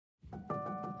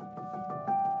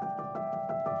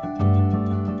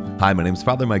Hi, my name is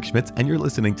Father Mike Schmitz, and you're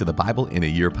listening to the Bible in a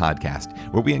Year podcast,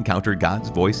 where we encounter God's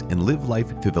voice and live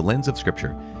life through the lens of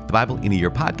Scripture. The Bible in a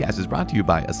Year podcast is brought to you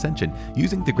by Ascension.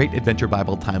 Using the Great Adventure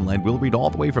Bible timeline, we'll read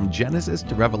all the way from Genesis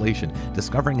to Revelation,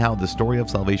 discovering how the story of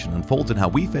salvation unfolds and how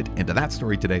we fit into that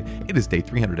story today. It is day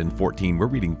 314. We're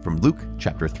reading from Luke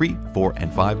chapter 3, 4,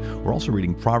 and 5. We're also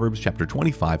reading Proverbs chapter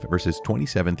 25, verses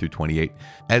 27 through 28.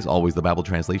 As always, the Bible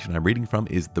translation I'm reading from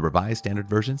is the Revised Standard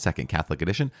Version, Second Catholic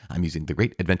Edition. I'm using the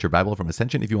Great Adventure Bible from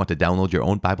Ascension. If you want to download your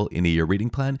own Bible in a Year reading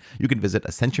plan, you can visit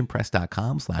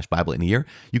ascensionpress.com/Bible in a Year.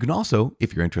 You can also,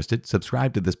 if you're interested,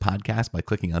 subscribe to this podcast by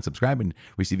clicking on subscribe and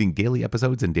receiving daily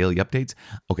episodes and daily updates.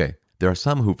 Okay, there are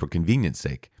some who, for convenience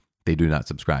sake, they do not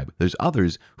subscribe. There's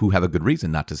others who have a good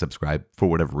reason not to subscribe for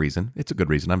whatever reason. It's a good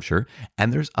reason, I'm sure.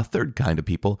 And there's a third kind of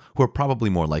people who are probably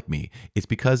more like me. It's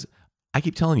because I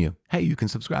keep telling you, hey, you can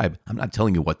subscribe. I'm not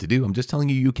telling you what to do. I'm just telling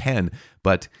you you can.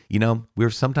 But, we're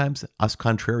sometimes us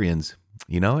contrarians.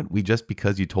 We just,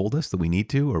 because you told us that we need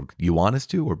to, or you want us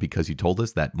to, or because you told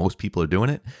us that most people are doing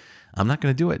it, I'm not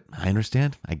going to do it. I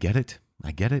understand. I get it.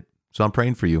 So I'm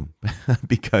praying for you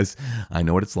because I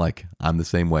know what it's like. I'm the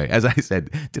same way. As I said,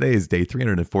 today is day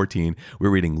 314. We're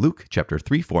reading Luke chapter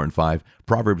 3, 4, and 5,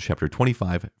 Proverbs chapter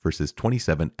 25, verses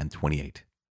 27 and 28.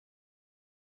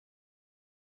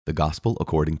 The Gospel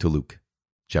according to Luke,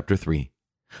 chapter 3,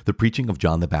 the preaching of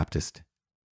John the Baptist.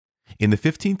 In the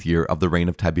 15th year of the reign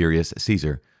of Tiberius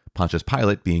Caesar, Pontius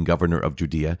Pilate being governor of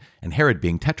Judea, and Herod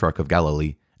being tetrarch of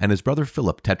Galilee, and his brother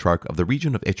Philip tetrarch of the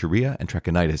region of Iturea and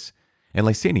Trachonitis, and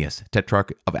Lysanias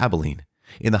tetrarch of Abilene,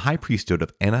 in the high priesthood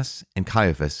of Annas and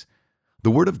Caiaphas,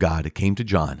 the word of God came to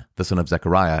John, the son of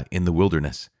Zechariah, in the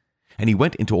wilderness. And he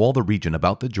went into all the region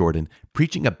about the Jordan,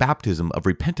 preaching a baptism of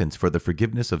repentance for the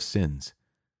forgiveness of sins.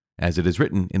 As it is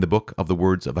written in the book of the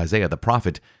words of Isaiah the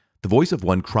prophet, the voice of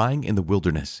one crying in the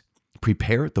wilderness,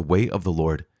 "Prepare the way of the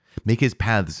Lord, make his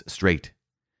paths straight.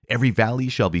 Every valley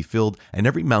shall be filled, and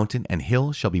every mountain and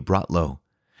hill shall be brought low.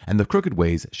 And the crooked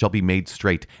ways shall be made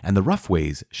straight, and the rough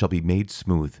ways shall be made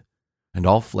smooth. And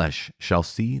all flesh shall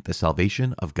see the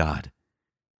salvation of God."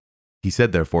 He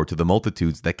said therefore to the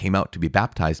multitudes that came out to be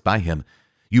baptized by him,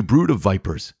 "You brood of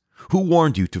vipers, who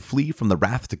warned you to flee from the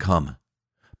wrath to come?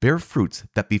 Bear fruits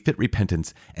that befit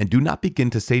repentance, and do not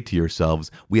begin to say to yourselves,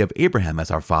 'We have Abraham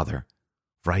as our father.'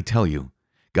 For I tell you,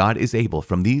 God is able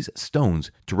from these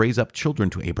stones to raise up children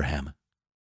to Abraham.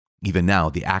 Even now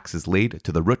the axe is laid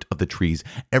to the root of the trees.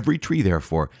 Every tree,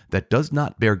 therefore, that does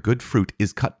not bear good fruit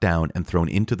is cut down and thrown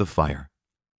into the fire."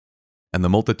 And the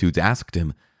multitudes asked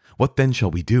him, "What then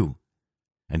shall we do?"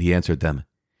 And he answered them,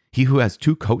 "He who has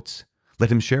 2 coats,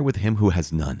 let him share with him who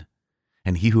has none.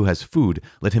 And he who has food,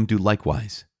 let him do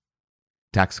likewise."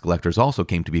 Tax collectors also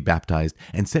came to be baptized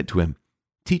and said to him,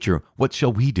 "Teacher, what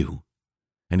shall we do?"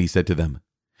 And he said to them,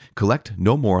 "Collect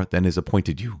no more than is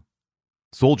appointed you."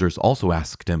 Soldiers also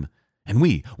asked him, "And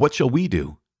we, what shall we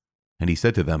do?" And he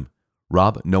said to them,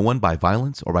 "Rob no one by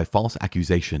violence or by false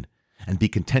accusation, and be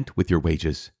content with your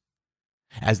wages."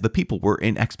 As the people were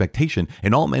in expectation,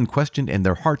 and all men questioned in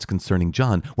their hearts concerning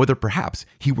John, whether perhaps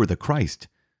he were the Christ,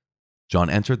 John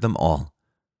answered them all,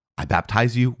 "I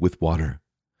baptize you with water.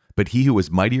 But he who is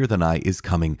mightier than I is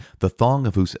coming, the thong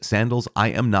of whose sandals I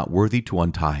am not worthy to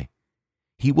untie.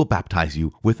 He will baptize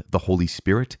you with the Holy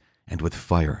Spirit and with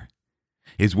fire.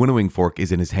 His winnowing fork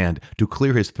is in his hand to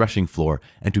clear his threshing floor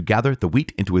and to gather the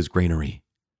wheat into his granary.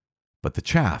 But the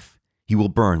chaff he will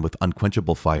burn with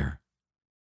unquenchable fire."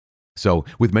 So,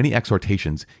 with many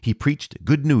exhortations, he preached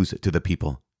good news to the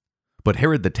people. But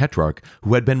Herod the Tetrarch,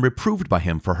 who had been reproved by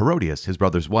him for Herodias, his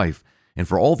brother's wife, and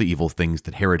for all the evil things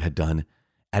that Herod had done,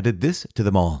 added this to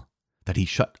them all, that he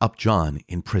shut up John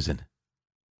in prison.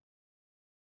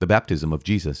 The baptism of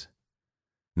Jesus.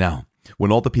 Now,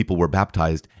 when all the people were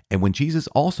baptized, and when Jesus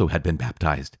also had been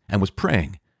baptized, and was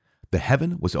praying, the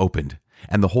heaven was opened,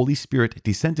 and the Holy Spirit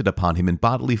descended upon him in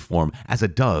bodily form as a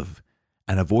dove,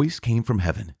 and a voice came from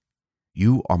heaven,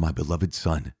 "You are my beloved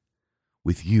Son.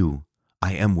 With you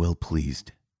I am well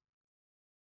pleased."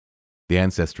 The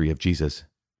ancestry of Jesus.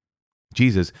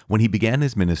 Jesus, when he began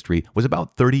his ministry, was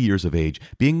about 30 years of age,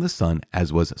 being the son,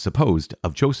 as was supposed,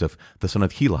 of Joseph, the son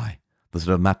of Heli, the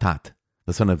son of Mattat,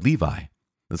 the son of Levi,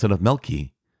 the son of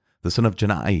Melchi, the son of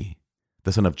Janai,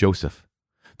 the son of Joseph,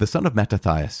 the son of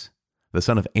Mattathias, the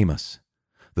son of Amos,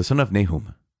 the son of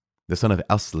Nahum, the son of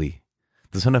Esli,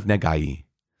 the son of Negai,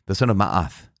 the son of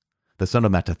Maath, the son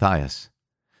of Mattathias,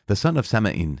 the son of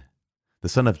Samain, the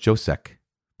son of Josek,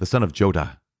 the son of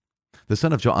Joda, the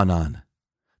son of Joanan,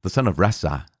 the son of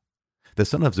Rasa, the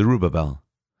son of Zerubbabel,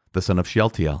 the son of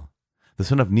Shealtiel, the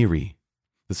son of Neri,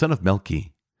 the son of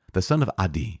Melchi, the son of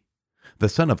Adi, the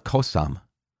son of Kosam,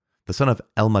 the son of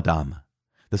Elmadam,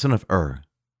 the son of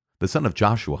the son of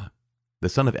Joshua, the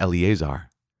son of Eleazar,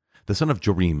 the son of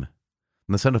Jorim,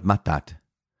 the son of Mattat,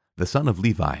 the son of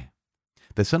Levi,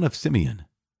 the son of Simeon,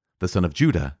 the son of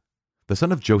Judah, the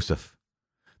son of Joseph,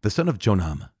 the son of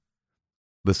Jonam,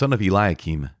 the son of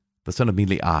Eliakim, the son of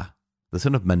Meliah, the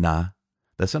son of Manah,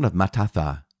 the son of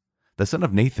Mattatha, the son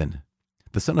of Nathan,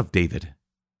 the son of David,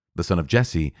 the son of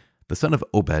Jesse, the son of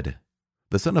Obed,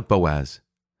 the son of Boaz,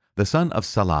 the son of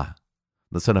Salah,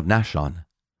 the son of Nashon,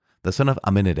 the son of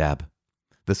Amminadab,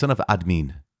 the son of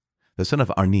Admin, the son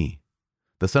of Arni,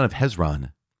 the son of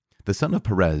Hezron, the son of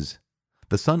Perez,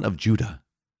 the son of Judah,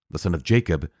 the son of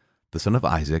Jacob, the son of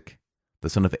Isaac, the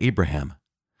son of Abraham,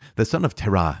 the son of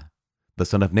Terah, the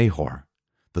son of Nahor,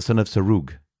 the son of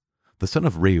Serug, the son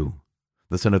of Reu,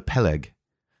 the son of Peleg,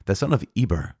 the son of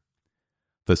Eber,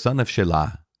 the son of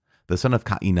Shelah, the son of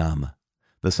Cainam,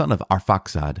 the son of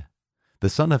Arphaxad, the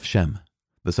son of Shem,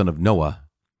 the son of Noah,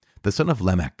 the son of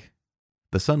Lamech,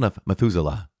 the son of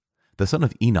Methuselah, the son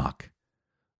of Enoch,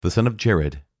 the son of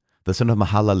Jared, the son of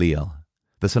Mahalaleel,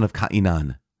 the son of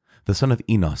Cainan, the son of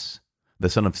Enos, the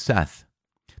son of Seth,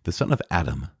 the son of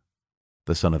Adam,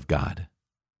 the son of God.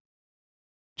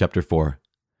 Chapter 4.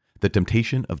 The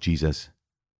Temptation of Jesus.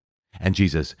 And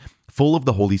Jesus, full of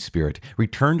the Holy Spirit,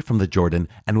 returned from the Jordan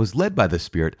and was led by the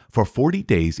Spirit for 40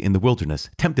 days in the wilderness,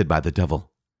 tempted by the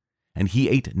devil. And he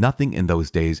ate nothing in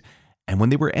those days, and when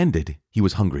they were ended, he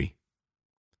was hungry.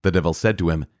 The devil said to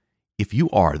him, "If you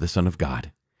are the Son of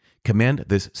God, command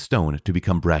this stone to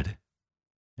become bread."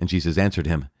 And Jesus answered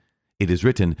him, "It is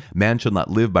written, man shall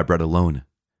not live by bread alone."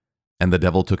 And the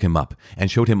devil took him up, and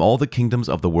showed him all the kingdoms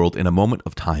of the world in a moment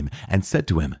of time, and said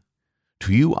to him,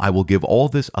 "To you I will give all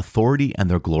this authority and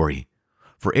their glory,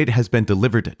 for it has been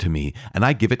delivered to me, and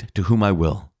I give it to whom I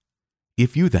will.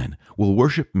 If you then will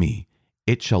worship me,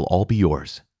 it shall all be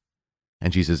yours."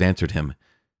 And Jesus answered him,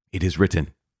 "It is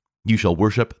written, you shall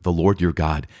worship the Lord your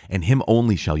God, and him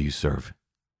only shall you serve."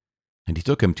 And he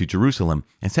took him to Jerusalem,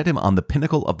 and set him on the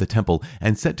pinnacle of the temple,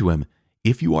 and said to him,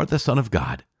 "If you are the Son of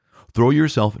God, throw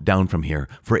yourself down from here,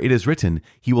 for it is written,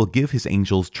 he will give his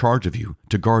angels charge of you,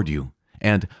 to guard you,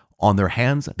 and on their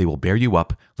hands they will bear you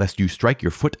up, lest you strike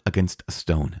your foot against a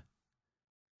stone."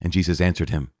 And Jesus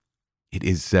answered him, "It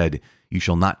is said, you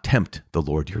shall not tempt the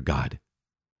Lord your God."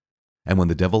 And when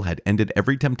the devil had ended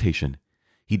every temptation,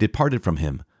 he departed from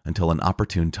him until an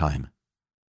opportune time.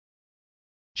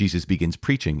 Jesus begins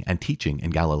preaching and teaching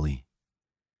in Galilee.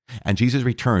 And Jesus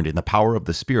returned in the power of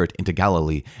the Spirit into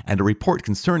Galilee, and a report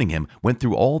concerning him went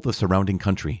through all the surrounding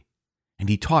country. And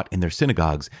he taught in their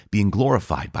synagogues, being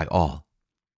glorified by all.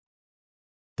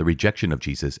 The rejection of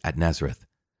Jesus at Nazareth.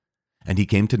 And he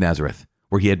came to Nazareth,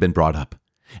 where he had been brought up.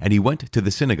 And he went to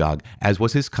the synagogue, as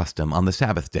was his custom on the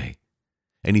Sabbath day.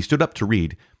 And he stood up to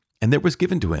read, and there was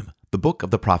given to him the book of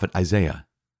the prophet Isaiah.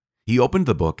 He opened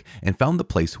the book and found the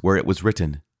place where it was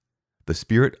written, "The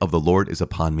Spirit of the Lord is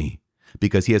upon me,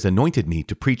 because he has anointed me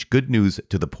to preach good news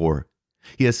to the poor.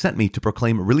 He has sent me to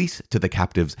proclaim release to the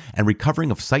captives and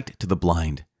recovering of sight to the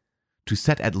blind, to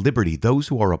set at liberty those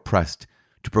who are oppressed,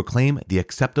 to proclaim the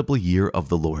acceptable year of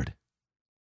the Lord."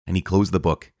 And he closed the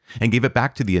book and gave it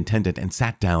back to the attendant and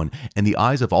sat down, and the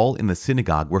eyes of all in the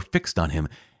synagogue were fixed on him,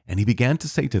 and he began to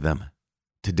say to them,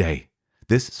 "Today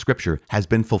this scripture has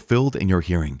been fulfilled in your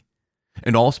hearing."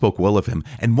 And all spoke well of him,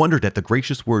 and wondered at the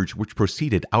gracious words which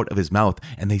proceeded out of his mouth.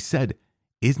 And they said,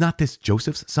 "Is not this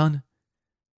Joseph's son?"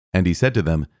 And he said to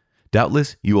them,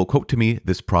 "Doubtless you will quote to me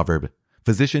this proverb,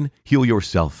 'Physician, heal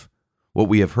yourself. What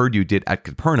we have heard you did at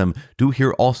Capernaum, do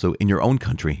here also in your own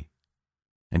country.'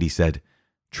 And he said,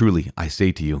 'Truly I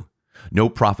say to you, no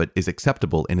prophet is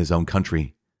acceptable in his own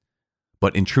country.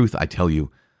 But in truth I tell you,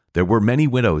 there were many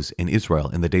widows in Israel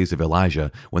in the days of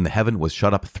Elijah, when the heaven was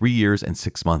shut up 3 years and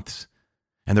 6 months.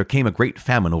 And there came a great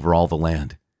famine over all the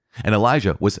land. And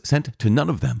Elijah was sent to none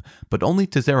of them, but only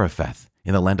to Zarephath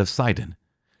in the land of Sidon,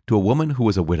 to a woman who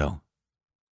was a widow.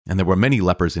 And there were many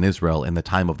lepers in Israel in the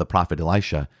time of the prophet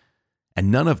Elisha, and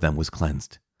none of them was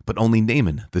cleansed, but only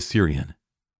Naaman the Syrian."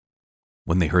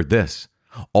 When they heard this,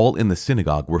 all in the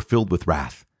synagogue were filled with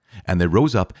wrath, and they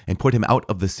rose up and put him out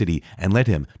of the city, and led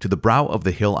him to the brow of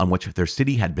the hill on which their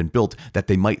city had been built, that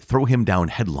they might throw him down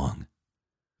headlong.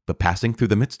 But passing through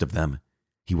the midst of them,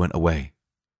 he went away.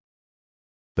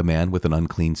 The man with an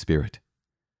unclean spirit.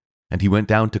 And he went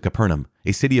down to Capernaum,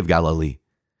 a city of Galilee.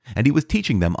 And he was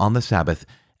teaching them on the Sabbath,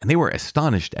 and they were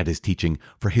astonished at his teaching,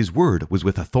 for his word was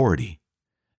with authority.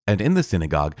 And in the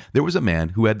synagogue there was a man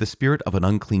who had the spirit of an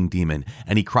unclean demon,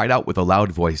 and he cried out with a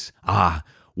loud voice, "Ah,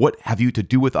 what have you to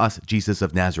do with us, Jesus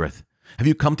of Nazareth? Have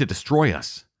you come to destroy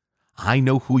us? I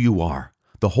know who you are,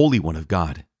 the Holy One of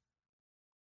God."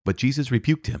 But Jesus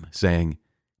rebuked him, saying,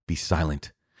 "Be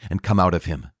silent, and come out of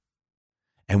him."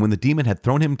 And when the demon had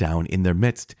thrown him down in their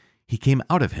midst, he came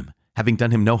out of him, having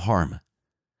done him no harm.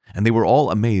 And they were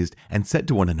all amazed, and said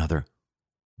to one another,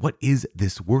 "What is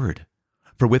this word?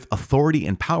 For with authority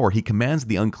and power he commands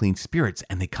the unclean spirits,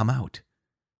 and they come out."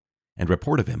 And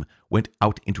report of him went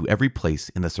out into every place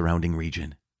in the surrounding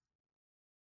region.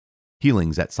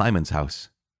 Healings at Simon's house.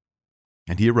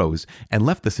 And he arose and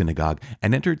left the synagogue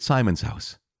and entered Simon's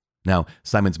house. Now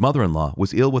Simon's mother-in-law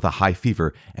was ill with a high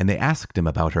fever, and they asked him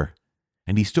about her.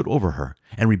 And he stood over her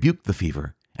and rebuked the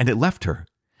fever, and it left her,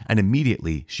 and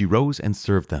immediately she rose and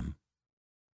served them.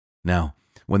 Now,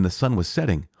 when the sun was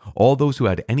setting, all those who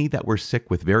had any that were sick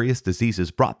with various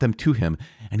diseases brought them to him,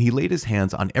 and he laid his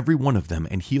hands on every one of them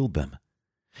and healed them.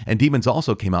 And demons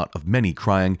also came out of many,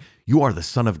 crying, "You are the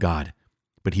Son of God."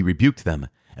 But he rebuked them,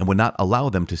 and would not allow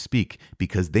them to speak,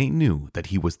 because they knew that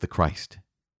he was the Christ.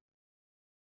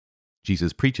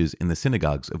 Jesus preaches in the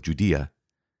synagogues of Judea.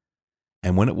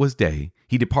 And when it was day,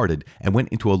 he departed and went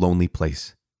into a lonely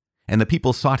place. And the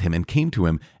people sought him and came to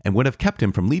him, and would have kept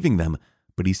him from leaving them.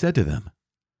 But he said to them,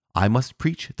 "I must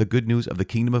preach the good news of the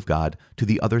kingdom of God to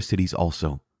the other cities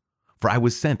also, for I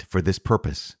was sent for this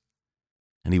purpose."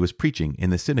 And he was preaching in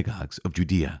the synagogues of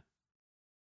Judea.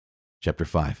 Chapter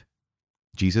 5.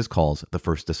 Jesus calls the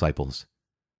first disciples.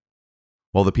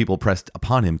 While the people pressed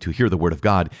upon him to hear the word of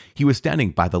God, he was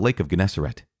standing by the lake of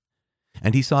Gennesaret.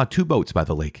 And he saw 2 boats by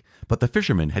the lake, but the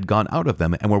fishermen had gone out of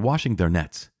them and were washing their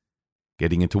nets.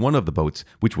 Getting into one of the boats,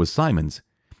 which was Simon's,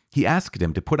 he asked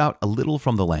him to put out a little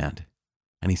from the land.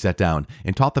 And he sat down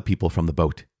and taught the people from the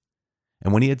boat.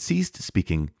 And when he had ceased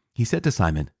speaking, he said to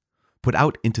Simon, "Put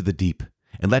out into the deep,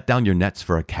 and let down your nets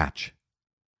for a catch."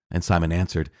 And Simon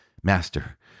answered,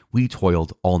 "Master, we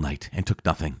toiled all night and took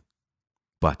nothing.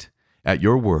 But at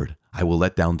your word I will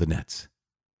let down the nets."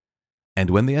 And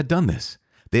when they had done this,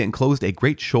 they enclosed a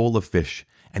great shoal of fish,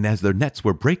 and as their nets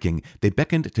were breaking, they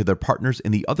beckoned to their partners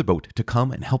in the other boat to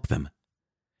come and help them.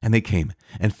 And they came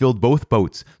and filled both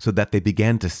boats so that they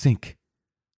began to sink.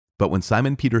 But when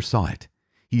Simon Peter saw it,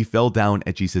 he fell down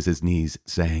at Jesus' knees,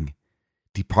 saying,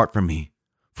 "Depart from me,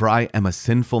 for I am a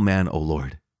sinful man, O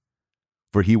Lord."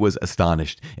 For he was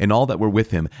astonished, and all that were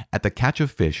with him, at the catch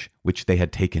of fish which they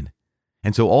had taken.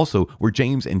 And so also were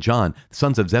James and John,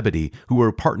 sons of Zebedee, who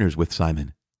were partners with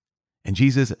Simon. And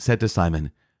Jesus said to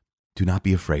Simon, "Do not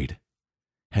be afraid.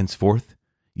 Henceforth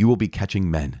you will be catching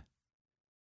men."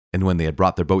 And when they had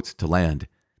brought their boats to land,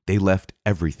 they left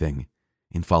everything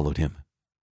and followed him.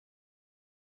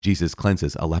 Jesus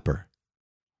cleanses a leper.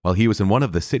 While he was in one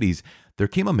of the cities, there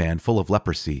came a man full of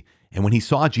leprosy, and when he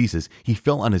saw Jesus, he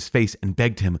fell on his face and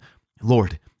begged him,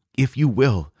 "Lord, if you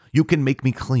will, you can make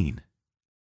me clean."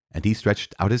 And he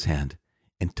stretched out his hand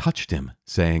and touched him,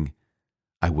 saying,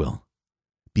 "I will.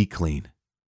 Be clean."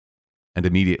 And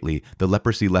immediately the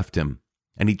leprosy left him,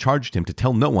 and he charged him to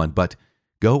tell no one, but,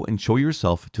 "Go and show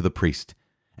yourself to the priest,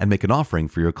 and make an offering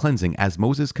for your cleansing as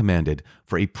Moses commanded,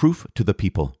 for a proof to the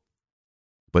people."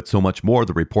 But so much more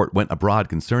the report went abroad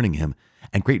concerning him,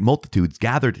 and great multitudes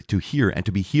gathered to hear and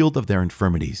to be healed of their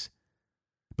infirmities.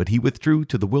 But he withdrew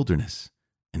to the wilderness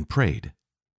and prayed.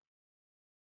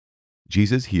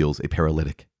 Jesus heals a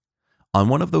paralytic. On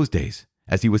one of those days,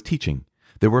 as he was teaching,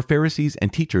 there were Pharisees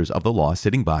and teachers of the law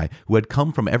sitting by, who had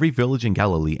come from every village in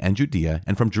Galilee and Judea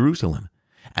and from Jerusalem,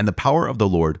 and the power of the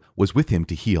Lord was with him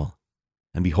to heal.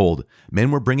 And behold, men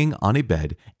were bringing on a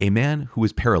bed a man who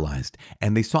was paralyzed,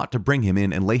 and they sought to bring him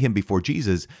in and lay him before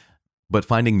Jesus. But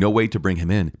finding no way to bring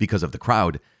him in because of the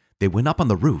crowd, they went up on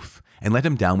the roof and let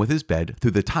him down with his bed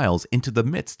through the tiles into the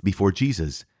midst before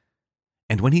Jesus.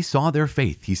 And when he saw their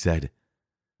faith, he said,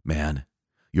 "Man,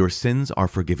 your sins are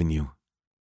forgiven you."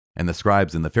 And the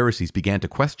scribes and the Pharisees began to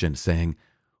question, saying,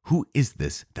 "Who is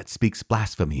this that speaks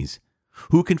blasphemies?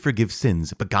 Who can forgive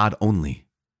sins but God only?"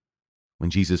 When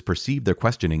Jesus perceived their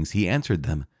questionings, he answered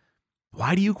them,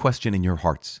 "Why do you question in your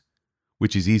hearts?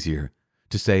 Which is easier,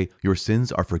 to say, 'Your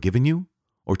sins are forgiven you,'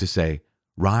 or to say,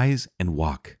 'Rise and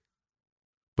walk'?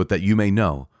 But that you may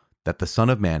know that the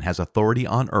Son of Man has authority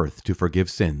on earth to forgive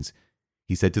sins,"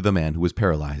 he said to the man who was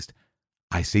paralyzed,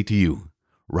 "I say to you,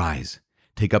 rise,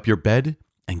 take up your bed,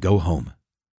 and go home."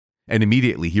 And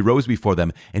immediately he rose before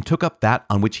them and took up that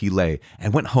on which he lay,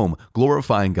 and went home,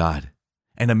 glorifying God.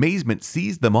 And amazement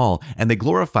seized them all, and they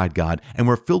glorified God and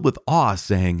were filled with awe,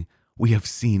 saying, "We have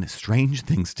seen strange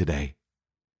things today."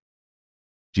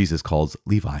 Jesus calls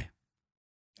Levi.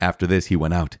 After this he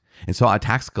went out and saw a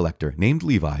tax collector named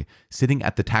Levi sitting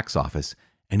at the tax office,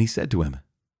 and he said to him,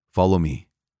 "Follow me."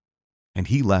 And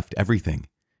he left everything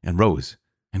and rose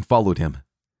and followed him.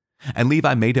 And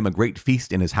Levi made him a great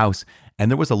feast in his house, and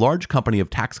there was a large company of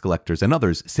tax collectors and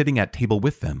others sitting at table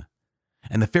with them.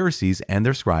 And the Pharisees and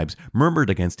their scribes murmured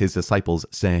against his disciples,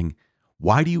 saying,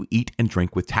 "Why do you eat and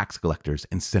drink with tax collectors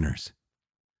and sinners?"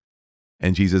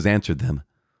 And Jesus answered them,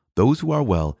 "Those who are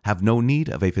well have no need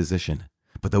of a physician,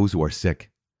 but those who are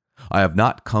sick. I have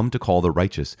not come to call the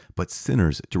righteous, but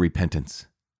sinners to repentance."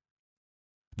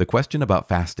 The question about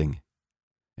fasting.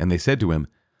 And they said to him,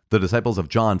 "The disciples of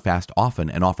John fast often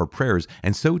and offer prayers,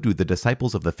 and so do the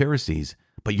disciples of the Pharisees,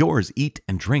 but yours eat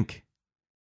and drink."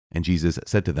 And Jesus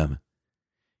said to them,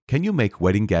 "Can you make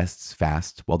wedding guests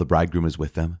fast while the bridegroom is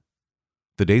with them?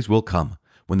 The days will come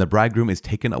when the bridegroom is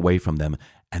taken away from them,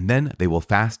 and then they will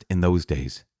fast in those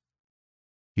days."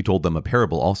 He told them a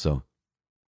parable also.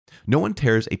 "No one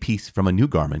tears a piece from a new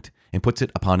garment and puts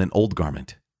it upon an old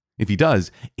garment. If he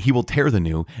does, he will tear the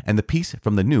new, and the piece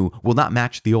from the new will not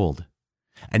match the old.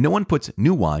 And no one puts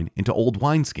new wine into old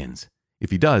wineskins.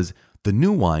 If he does, the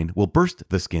new wine will burst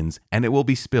the skins, and it will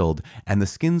be spilled, and the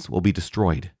skins will be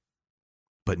destroyed.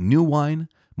 But new wine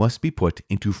must be put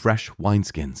into fresh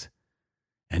wineskins.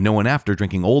 And no one after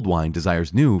drinking old wine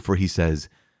desires new, for he says,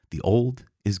 'The old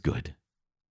is good.'"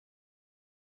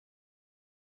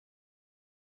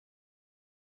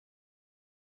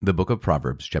 The book of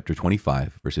Proverbs, chapter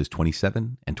 25, verses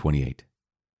 27 and 28.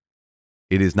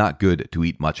 "It is not good to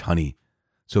eat much honey,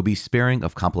 so be sparing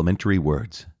of complimentary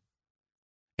words.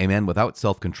 A man without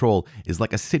self-control is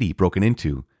like a city broken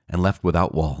into and left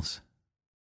without walls."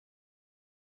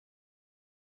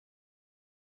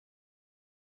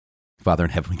 Father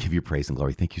in heaven, we give you praise and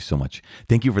glory. Thank you so much.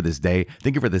 Thank you for this day.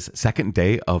 Thank you for this second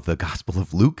day of the Gospel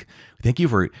of Luke. Thank you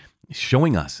for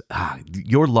showing us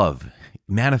your love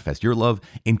manifest, your love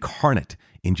incarnate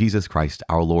in Jesus Christ,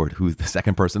 our Lord, who is the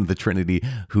second person of the Trinity,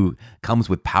 who comes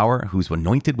with power, who's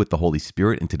anointed with the Holy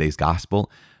Spirit in today's gospel,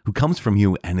 who comes from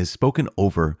you and is spoken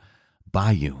over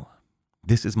by you.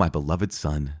 "This is my beloved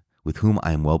Son, with whom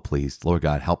I am well pleased." Lord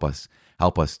God, help us.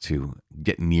 Help us to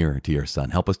get near to your Son.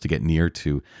 Help us to get near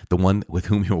to the one with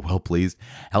whom you're well pleased.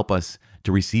 Help us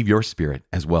to receive your Spirit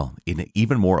as well in an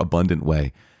even more abundant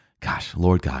way. Gosh,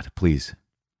 Lord God, please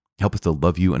help us to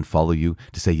love you and follow you,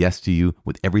 to say yes to you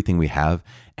with everything we have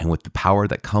and with the power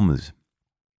that comes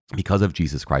because of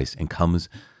Jesus Christ and comes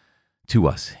to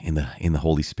us in the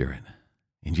Holy Spirit.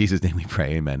 In Jesus' name we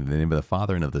pray, amen. In the name of the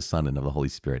Father and of the Son and of the Holy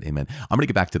Spirit, amen. I'm going to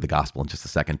get back to the gospel in just a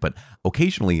second, but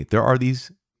occasionally there are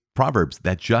these proverbs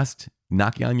that just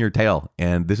knock you on your tail,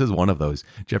 and this is one of those.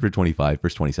 Chapter 25,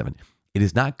 verse 27. "It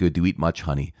is not good to eat much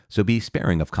honey, so be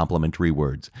sparing of complimentary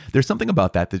words." There's something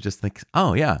about that just thinks,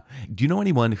 oh yeah. Do you know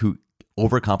anyone who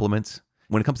over compliments?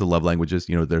 When it comes to love languages,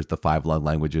 there's the 5 love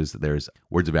languages. There's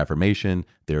words of affirmation,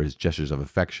 there's gestures of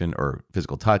affection or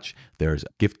physical touch, there's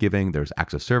gift giving, there's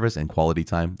acts of service, and quality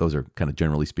time. Those are kind of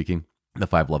generally speaking the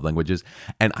 5 love languages.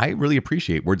 And I really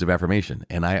appreciate words of affirmation.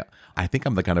 And I think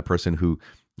I'm the kind of person who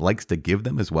likes to give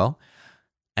them as well.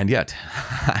 And yet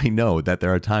I know that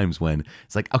there are times when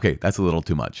it's like, okay, that's a little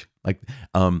too much. Like,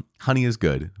 honey is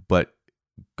good, but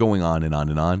going on and on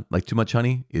and on, like too much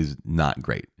honey is not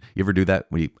great. You ever do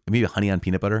that? Maybe honey on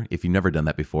peanut butter? If you've never done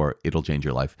that before, it'll change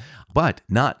your life. But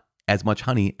not as much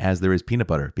honey as there is peanut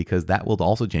butter, because that will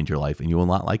also change your life and you will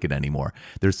not like it anymore.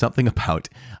 There's something about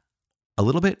a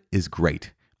little bit is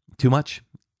great. Too much,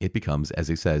 it becomes, as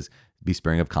it says, be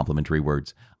sparing of complimentary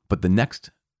words. But the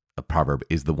next proverb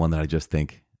is the one that I just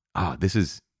think, this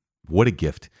is what a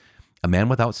gift. "A man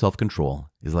without self-control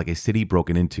is like a city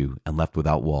broken into and left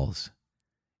without walls."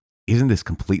 Isn't this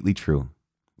completely true?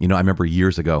 I remember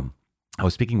years ago, I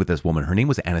was speaking with this woman. Her name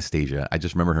was Anastasia. I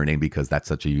just remember her name because that's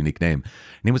such a unique name.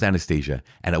 Her name was Anastasia.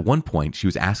 And at one point, she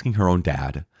was asking her own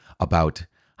dad about,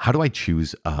 how do I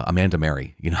choose a man to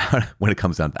marry? When it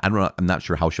comes down to, I don't know, I'm not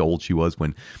sure how old she was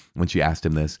when she asked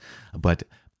him this, but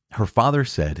her father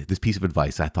said this piece of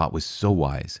advice I thought was so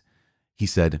wise. He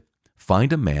said,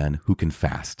 "Find a man who can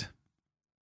fast."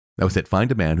 That was it.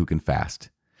 Find a man who can fast.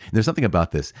 And there's something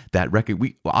about this that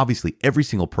obviously every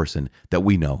single person that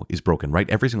we know is broken, right?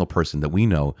 Every single person that we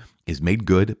know is made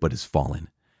good, but is fallen.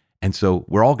 And so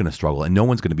we're all going to struggle, and no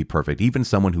one's going to be perfect. Even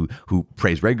someone who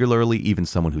prays regularly, even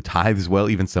someone who tithes well,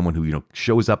 even someone who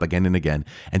shows up again and again.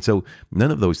 And so none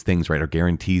of those things, right, are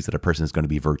guarantees that a person is going to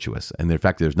be virtuous. And in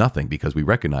fact, there's nothing, because we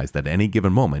recognize that at any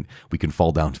given moment we can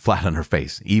fall down flat on our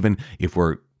face, even if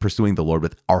we're pursuing the Lord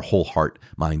with our whole heart,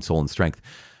 mind, soul, and strength.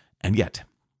 And yet,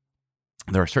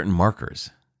 there are certain markers,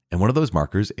 and one of those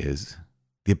markers is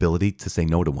the ability to say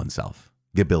no to oneself,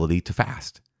 the ability to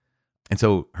fast. And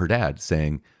so her dad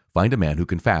saying, "Find a man who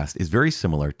can fast," is very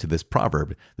similar to this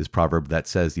proverb that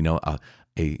says,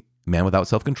 a man without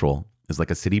self-control is like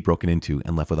a city broken into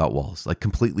and left without walls, like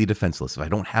completely defenseless. If I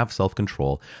don't have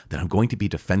self-control, then I'm going to be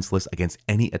defenseless against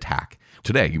any attack.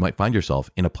 Today, you might find yourself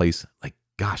in a place like,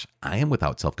 gosh, I am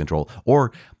without self-control,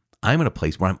 or I'm in a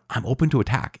place where I'm open to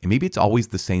attack. And maybe it's always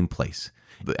the same place.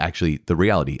 But actually, the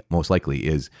reality most likely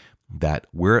is that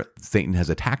where Satan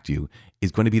has attacked you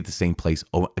is going to be the same place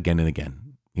again and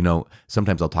again. You know,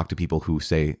 sometimes I'll talk to people who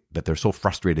say that they're so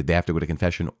frustrated they have to go to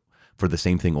confession for the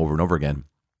same thing over and over again.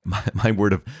 My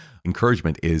word of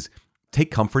encouragement is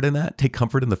take comfort in that. Take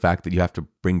comfort in the fact that you have to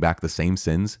bring back the same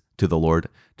sins to the Lord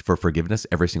for forgiveness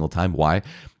every single time. Why?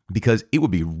 Because it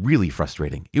would be really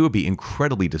frustrating. It would be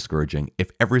incredibly discouraging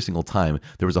if every single time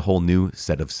there was a whole new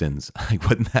set of sins. Like,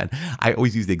 wouldn't that? I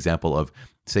always use the example of,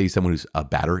 say, someone who's a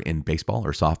batter in baseball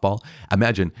or softball.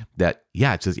 Imagine that,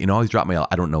 yeah, it says, I always drop my,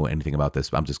 I don't know anything about this,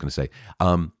 but I'm just going to say,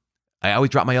 I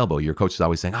always drop my elbow. Your coach is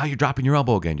always saying, you're dropping your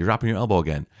elbow again. You're dropping your elbow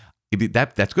again.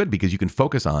 That's good because you can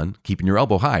focus on keeping your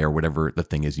elbow high or whatever the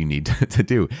thing is you need to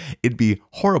do. It'd be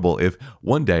horrible if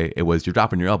one day it was you're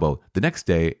dropping your elbow. The next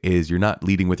day is you're not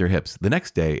leading with your hips. The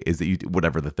next day is that you,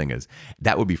 whatever the thing is.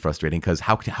 That would be frustrating because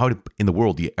how in the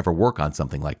world do you ever work on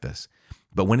something like this?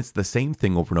 But when it's the same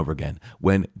thing over and over again,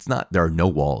 when it's not, there are no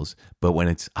walls, but when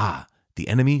it's, the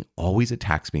enemy always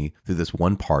attacks me through this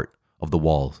one part of the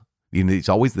walls. It's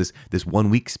always this one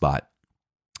weak spot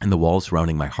and the walls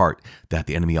surrounding my heart that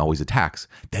the enemy always attacks.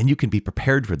 Then you can be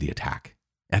prepared for the attack.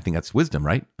 I think that's wisdom,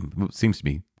 right? It seems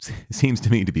to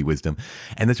me to be wisdom.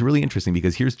 And that's really interesting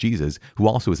because here's Jesus, who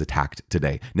also is attacked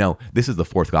today. Now, this is the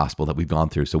fourth gospel that we've gone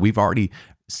through. So we've already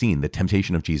seen the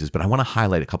temptation of Jesus, but I want to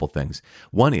highlight a couple things.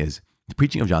 One is the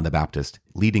preaching of John the Baptist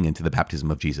leading into the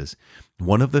baptism of Jesus.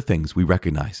 One of the things we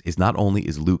recognize is not only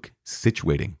is Luke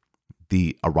situating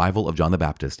the arrival of John the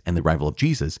Baptist and the arrival of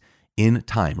Jesus in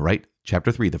time, right?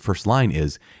 Chapter 3, the first line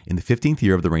is, in the 15th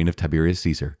year of the reign of Tiberius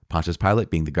Caesar, Pontius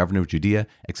Pilate being the governor of Judea,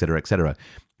 etc., etc.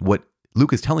 What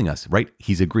Luke is telling us, right?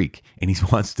 He's a Greek, and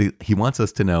he wants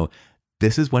us to know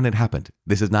this is when it happened.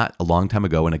 This is not a long time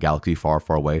ago in a galaxy far,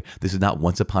 far away. This is not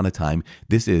once upon a time.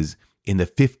 This is in the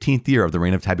 15th year of the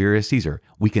reign of Tiberius Caesar.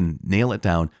 We can nail it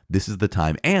down. This is the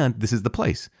time, and this is the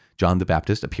place. John the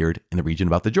Baptist appeared in the region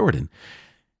about the Jordan.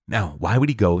 Now, why would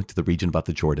he go to the region about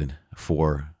the Jordan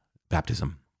for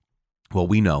baptism? Well,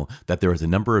 we know that there was a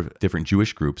number of different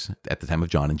Jewish groups at the time of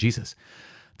John and Jesus.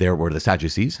 There were the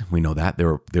Sadducees. We know that. They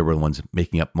were the ones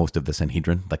making up most of the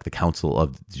Sanhedrin, like the council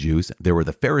of the Jews. There were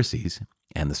the Pharisees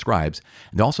and the scribes,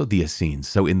 and also the Essenes.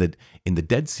 So in the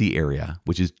Dead Sea area,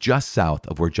 which is just south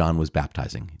of where John was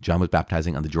baptizing. John was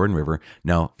baptizing on the Jordan River.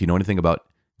 Now, if you know anything about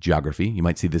geography, you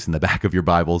might see this in the back of your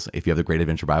Bibles, if you have the Great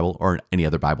Adventure Bible or any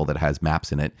other Bible that has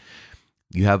maps in it.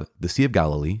 You have the Sea of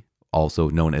Galilee, also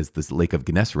known as the Lake of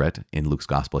Gennesaret in Luke's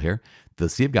gospel here, the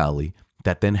Sea of Galilee,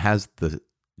 that then has the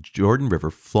Jordan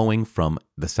River flowing from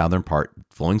the southern part,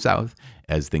 flowing south,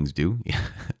 as things do,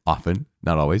 often,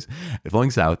 not always,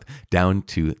 flowing south down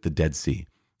to the Dead Sea.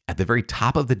 At the very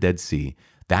top of the Dead Sea,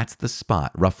 that's the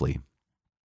spot, roughly.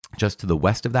 Just to the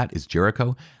west of that is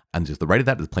Jericho, and just the right of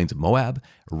that is the plains of Moab.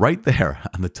 Right there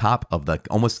on the top of the,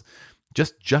 almost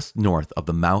just north of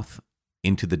the mouth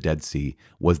into the Dead Sea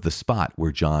was the spot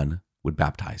where John would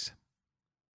baptize.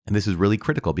 And this is really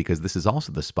critical because this is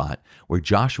also the spot where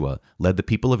Joshua led the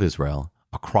people of Israel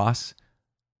across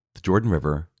the Jordan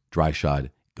River, dry shod,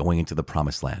 going into the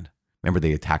promised land. Remember,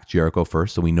 they attacked Jericho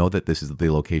first, so we know that this is the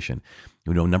location.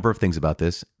 We know a number of things about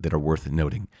this that are worth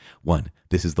noting. One,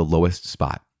 this is the lowest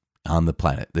spot on the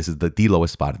planet. This is the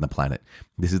lowest spot on the planet.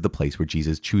 This is the place where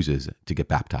Jesus chooses to get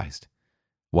baptized.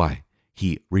 Why?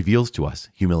 He reveals to us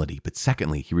humility, but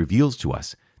secondly, he reveals to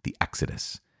us the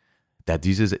Exodus, that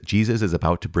Jesus is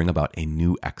about to bring about a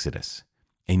new Exodus,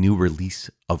 a new release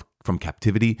from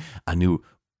captivity, a new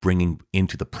bringing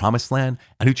into the promised land,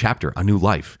 a new chapter, a new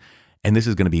life. And this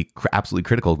is going to be absolutely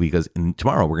critical because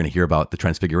tomorrow we're going to hear about the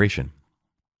transfiguration.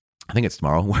 I think it's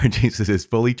tomorrow where Jesus is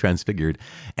fully transfigured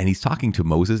and he's talking to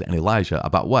Moses and Elijah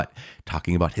about what?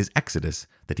 Talking about his Exodus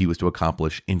that he was to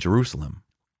accomplish in Jerusalem.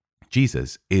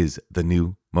 Jesus is the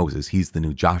new Moses. He's the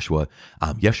new Joshua,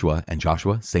 Yeshua and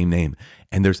Joshua, same name.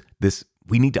 And there's this,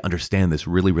 we need to understand this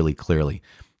really, really clearly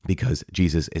because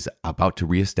Jesus is about to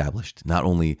reestablish not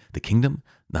only the kingdom,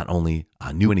 not only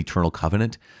a new and eternal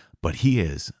covenant, but he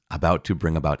is about to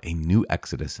bring about a new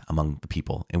exodus among the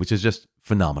people, and which is just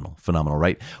phenomenal,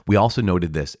 right? We also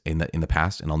noted this in the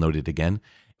past, and I'll note it again.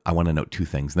 I want to note two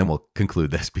things, and then we'll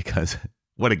conclude this because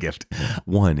what a gift.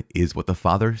 One is what the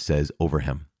Father says over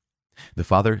him. The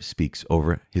Father speaks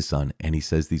over his Son, and he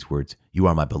says these words, "You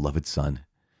are my beloved Son.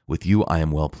 With you I am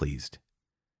well pleased."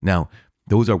 Now,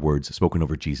 those are words spoken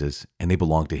over Jesus, and they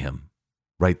belong to him,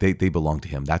 right? They belong to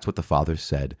him. That's what the Father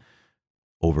said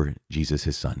over Jesus,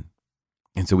 his son.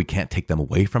 And so we can't take them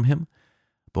away from him.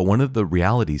 But one of the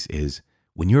realities is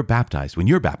when you're baptized,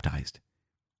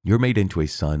 you're made into a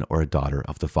son or a daughter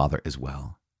of the Father as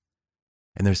well.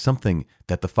 And there's something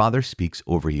that the Father speaks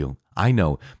over you. I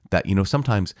know that,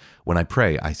 sometimes when I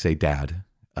pray, I say dad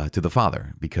to the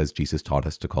Father because Jesus taught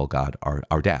us to call God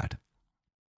our dad.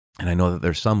 And I know that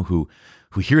there's some who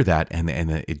hear that and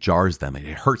it jars them and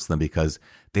it hurts them because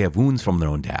they have wounds from their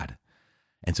own dad.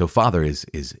 And so Father is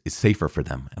safer for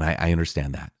them. And I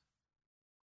understand that.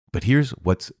 But here's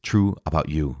what's true about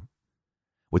you.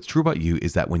 What's true about you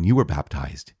is that when you were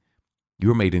baptized, you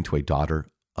were made into a daughter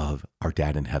of our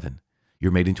dad in heaven.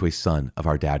 You're made into a son of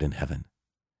our dad in heaven.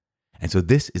 And so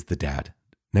this is the dad,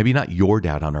 maybe not your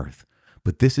dad on earth,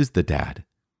 but this is the dad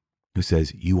who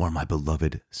says, you are my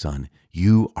beloved son.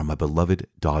 You are my beloved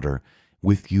daughter.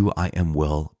 With you I am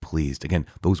well pleased. Again,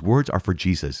 those words are for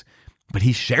Jesus, but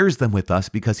he shares them with us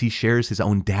because he shares his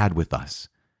own dad with us.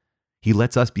 He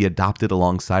lets us be adopted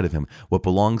alongside of him. What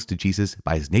belongs to Jesus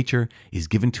by his nature is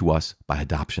given to us by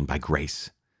adoption, by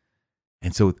grace.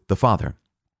 And so the Father,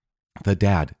 the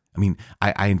dad,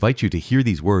 I invite you to hear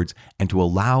these words and to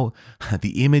allow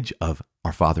the image of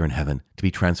our Father in heaven to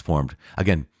be transformed.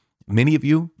 Again, many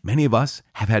of us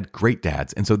have had great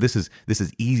dads. And so this is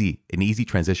an easy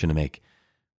transition to make.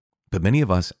 But many of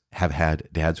us have had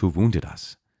dads who've wounded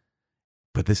us.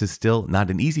 But this is still not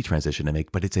an easy transition to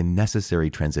make, but it's a necessary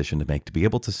transition to make, to be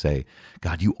able to say,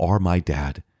 God, you are my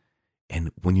dad.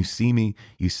 And when you see me,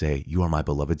 you say, you are my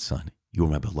beloved son. You are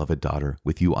my beloved daughter.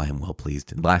 With you, I am well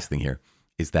pleased. And last thing here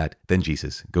is that then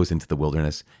Jesus goes into the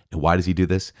wilderness. And why does he do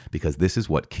this? Because this is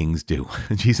what kings do.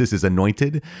 Jesus is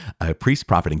anointed a priest,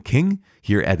 prophet, and king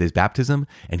here at his baptism.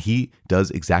 And he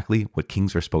does exactly what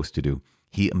kings are supposed to do.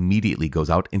 He immediately goes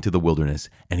out into the wilderness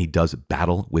and he does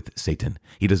battle with Satan.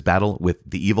 He does battle with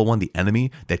the evil one, the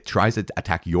enemy that tries to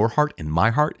attack your heart and my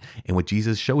heart. And what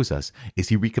Jesus shows us is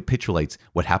he recapitulates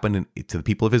what happened to the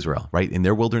people of Israel, right? In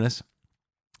their wilderness,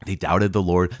 they doubted the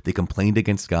Lord, they complained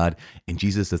against God, and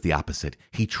Jesus does the opposite.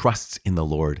 He trusts in the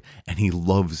Lord and he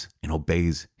loves and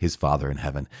obeys his Father in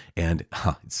heaven. And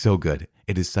it's so good.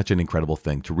 It is such an incredible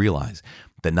thing to realize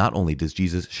that not only does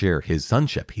Jesus share his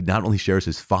sonship, he not only shares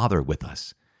his Father with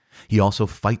us, he also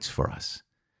fights for us.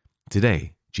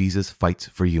 Today, Jesus fights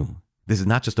for you. This is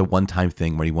not just a one-time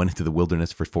thing where he went into the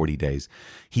wilderness for 40 days.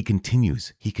 He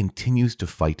continues to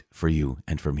fight for you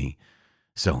and for me.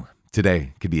 So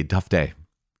today could be a tough day.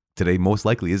 Today most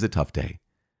likely is a tough day,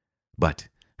 but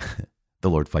the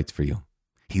Lord fights for you.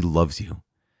 He loves you,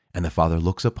 and the Father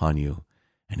looks upon you,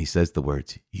 and he says the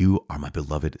words, you are my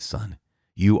beloved son.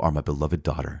 You are my beloved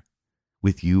daughter.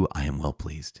 With you, I am well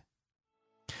pleased.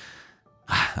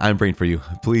 I'm praying for you.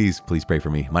 Please pray for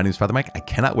me. My name is Father Mike. I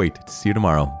cannot wait to see you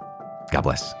tomorrow. God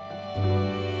bless.